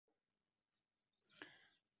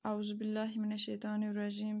اعوذ باللہ من الشیطان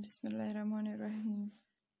الرجیم بسم اللہ الرحمن الرحیم.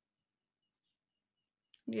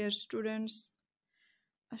 ڈیئر اسٹوڈنٹس،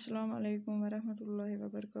 السلام علیکم ورحمۃ اللہ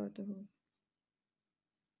وبرکاتہ.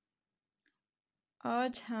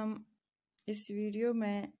 آج ہم اس ویڈیو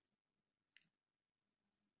میں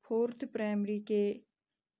 4th پرائمری کے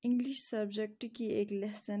انگلش سبجیکٹ کی ایک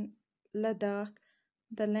lesson Ladakh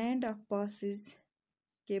the land of passes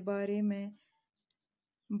کے بارے میں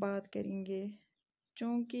بات کریں گے،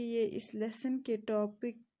 چونکہ یہ اس لیسن کے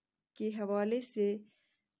ٹاپک کے حوالے سے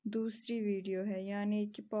دوسری ویڈیو ہے، یعنی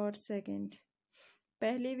کہ پارٹ 2.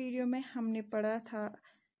 پہلے ویڈیو میں ہم نے پڑھا تھا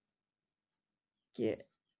کہ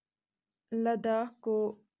لداخ کو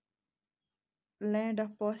لینڈ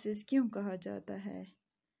آف پاسز کیوں کہا جاتا ہے،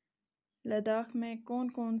 لداخ میں کون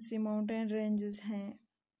کون سی ماؤنٹین رینجز ہیں،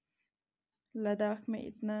 لداخ میں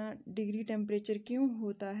اتنا ڈگری ٹیمپریچر کیوں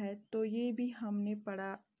ہوتا ہے، تو یہ بھی ہم نے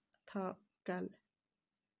پڑھا تھا کل.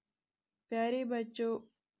 پیارے بچوں،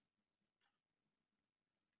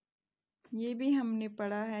 یہ بھی ہم نے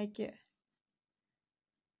پڑھا ہے کہ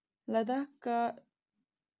لداخ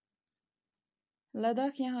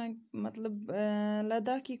یہاں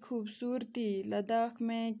لداخ کی خوبصورتی، لداخ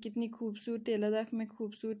میں کتنی خوبصورتی ہے، لداخ میں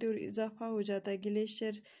خوبصورتی اور اضافہ ہو جاتا ہے.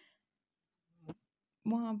 گلیشیئر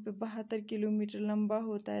وہاں پہ 72 کلومیٹر لمبا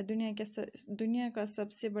ہوتا ہے. دنیا کا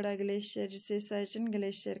سب سے بڑا گلیشیئر جسے سائچن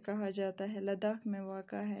گلیشیئر کہا جاتا ہے لداخ میں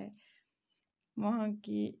واقع ہے. وہاں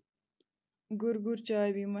کی گرگر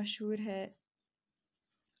چائے بھی مشہور ہے.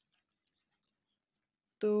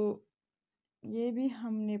 تو یہ بھی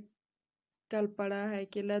ہم نے کل پڑھا ہے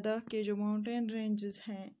کہ لداخ کے جو ماؤنٹین رینجز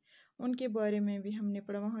ہیں ان کے بارے میں بھی ہم نے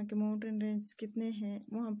پڑھا، وہاں کے ماؤنٹین رینجز کتنے ہیں،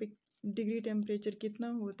 وہاں پہ ڈگری ٹیمپریچر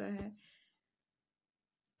کتنا ہوتا ہے.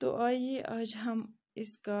 تو آئیے آج ہم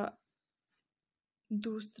اس کا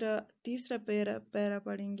تیسرا پیرا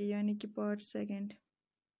پڑھیں گے، یعنی کہ پارٹ 2.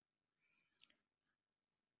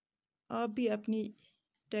 آپ بھی اپنی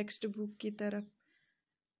ٹیکسٹ بک کی طرف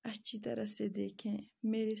اچھی طرح سے دیکھیں،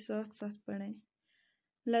 میرے ساتھ ساتھ پڑھیں.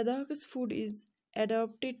 Ladakh's food is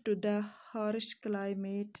adapted to the harsh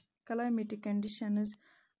climatic conditions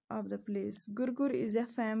of the place. Gurgur is a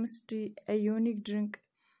famous tea, a unique drink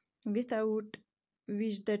without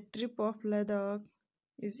which the trip of Ladakh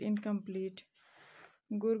is incomplete.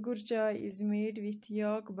 Gurgur chai is made with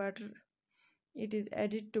yak butter. It is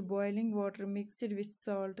added to boiling water mixed with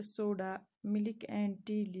salt, soda, milk and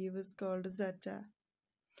tea leaves called zacha.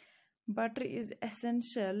 Butter is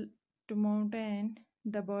essential to maintain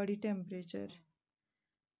the body temperature.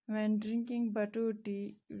 When drinking butter tea,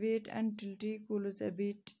 wait until tea cools a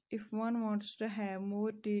bit. If one wants to have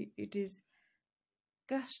more tea, it is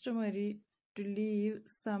customary to leave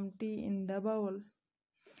some tea in the bowl.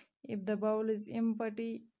 If the bowl is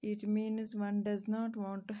empty, it means one does not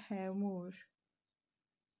want to have more.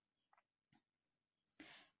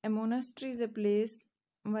 A monastery is a place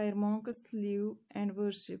where monks live and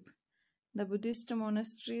worship. The Buddhist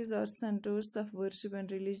monasteries are centers of worship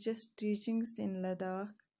and religious teachings in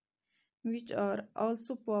Ladakh, which are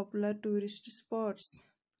also popular tourist spots.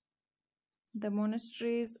 The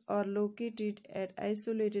monasteries are located at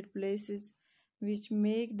isolated places, which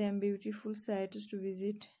make them beautiful sites to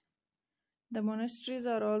visit. The monasteries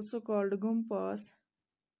are also called gumpas.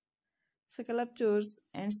 Sculptures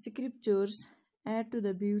and scriptures add to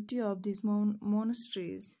the beauty of these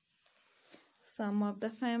monasteries. Some of the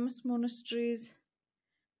famous monasteries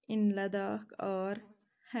in Ladakh are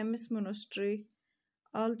Hemis Monastery,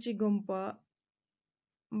 Alchi Gumpa,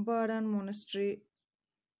 Badan Monastery,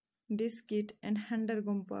 Diskit and Handar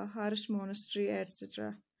Gumpa, Harsh Monastery,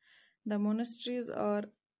 etc. The monasteries are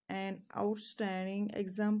an outstanding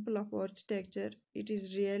example of architecture. It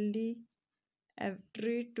is really a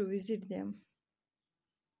treat to visit them.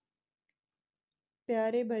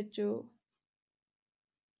 پیارے بچوں،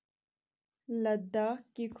 لداخ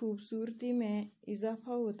کی خوبصورتی میں اضافہ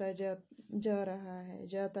ہوتا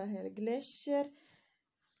جاتا ہے. Glacier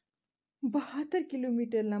 72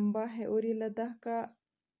 kilometre لمبا ہے اور یہ لداخ کا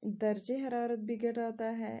درجہ حرارت بھی گھٹاتا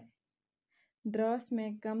ہے. دراس میں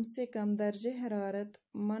کم سے کم درجہ حرارت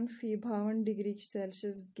 -52 ڈگری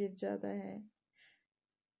سیلسیس گر جاتا ہے.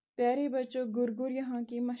 پیارے بچوں، گرگر یہاں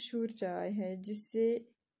کی مشہور چائے ہے جس سے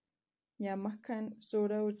یا مکھن،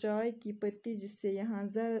 سوڈا اور چائے کی پتی جس سے یہاں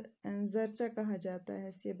زرچہ کہا جاتا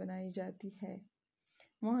ہے سے بنائی جاتی ہے.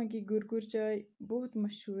 وہاں کی گرگر چائے بہت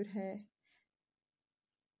مشہور ہے.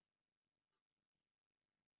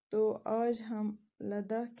 تو آج ہم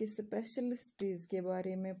لداخ کی اسپیشلسٹیز کے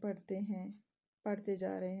بارے میں پڑھتے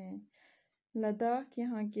جا رہے ہیں. لداخ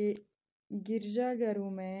یہاں کے گرجا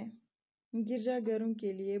گھروں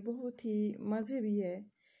کے لیے بہت ہی مذہبی ہے،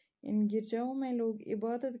 ان گرجاؤں میں لوگ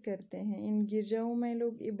عبادت کرتے ہیں. ان گرجاؤں میں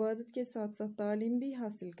لوگ عبادت کے ساتھ ساتھ تعلیم بھی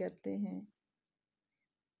حاصل کرتے ہیں.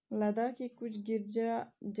 لداخ کے کچھ گرجا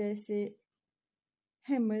جیسے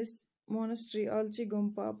ہیمس مونسٹری، آلچی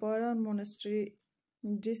گمپا، پاران مونسٹری،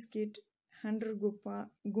 ڈسکٹ، ہنڈر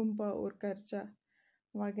گمپا اور کرچا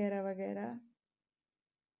وغیرہ وغیرہ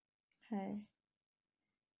ہے.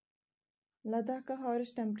 لداخ کا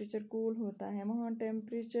ہارش ٹیمپریچر کول ہوتا ہے. وہاں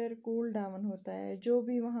ٹیمپریچر کول ڈاؤن ہوتا ہے. جو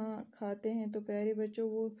بھی وہاں کھاتے ہیں تو پیارے بچوں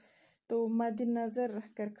وہ تو مد نظر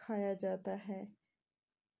رکھ کر کھایا جاتا ہے.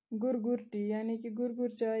 گرگر ٹی یعنی کہ گرگر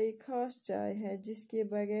چائے ایک خاص چائے ہے جس کے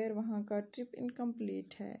بغیر وہاں کا ٹرپ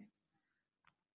انکمپلیٹ ہے.